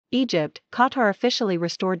Egypt, Qatar officially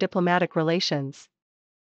restore diplomatic relations.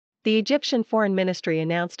 The Egyptian Foreign Ministry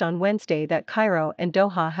announced on Wednesday that Cairo and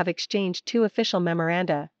Doha have exchanged two official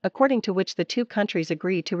memoranda, according to which the two countries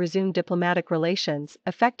agree to resume diplomatic relations,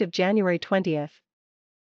 effective January 20.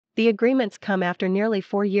 The agreements come after nearly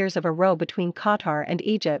 4 years of a row between Qatar and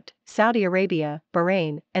Egypt, Saudi Arabia,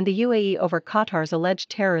 Bahrain, and the UAE over Qatar's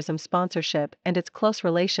alleged terrorism sponsorship and its close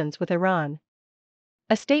relations with Iran.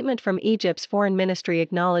 A statement from Egypt's foreign ministry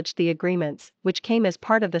acknowledged the agreements, which came as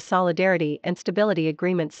part of the Solidarity and Stability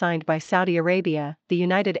Agreement signed by Saudi Arabia, the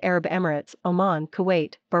United Arab Emirates, Oman,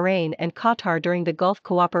 Kuwait, Bahrain and Qatar during the Gulf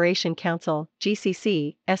Cooperation Council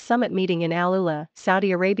 (GCC)'s summit meeting in Al Ula,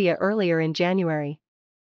 Saudi Arabia earlier in January.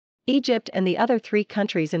 Egypt and the other 3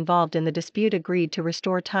 countries involved in the dispute agreed to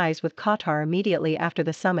restore ties with Qatar immediately after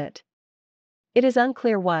the summit. It is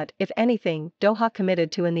unclear what, if anything, Doha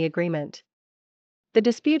committed to in the agreement. The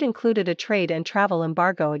dispute included a trade and travel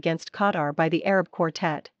embargo against Qatar by the Arab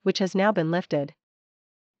Quartet, which has now been lifted.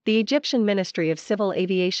 The Egyptian Ministry of Civil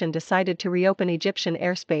Aviation decided to reopen Egyptian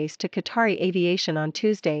airspace to Qatari aviation on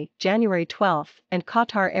Tuesday, January 12, and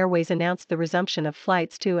Qatar Airways announced the resumption of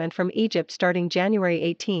flights to and from Egypt starting January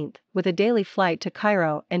 18, with a daily flight to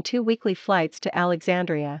Cairo and 2 weekly flights to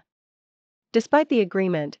Alexandria. Despite the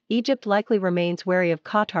agreement, Egypt likely remains wary of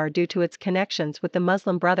Qatar due to its connections with the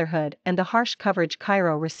Muslim Brotherhood and the harsh coverage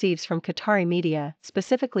Cairo receives from Qatari media,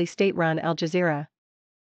 specifically state-run Al Jazeera.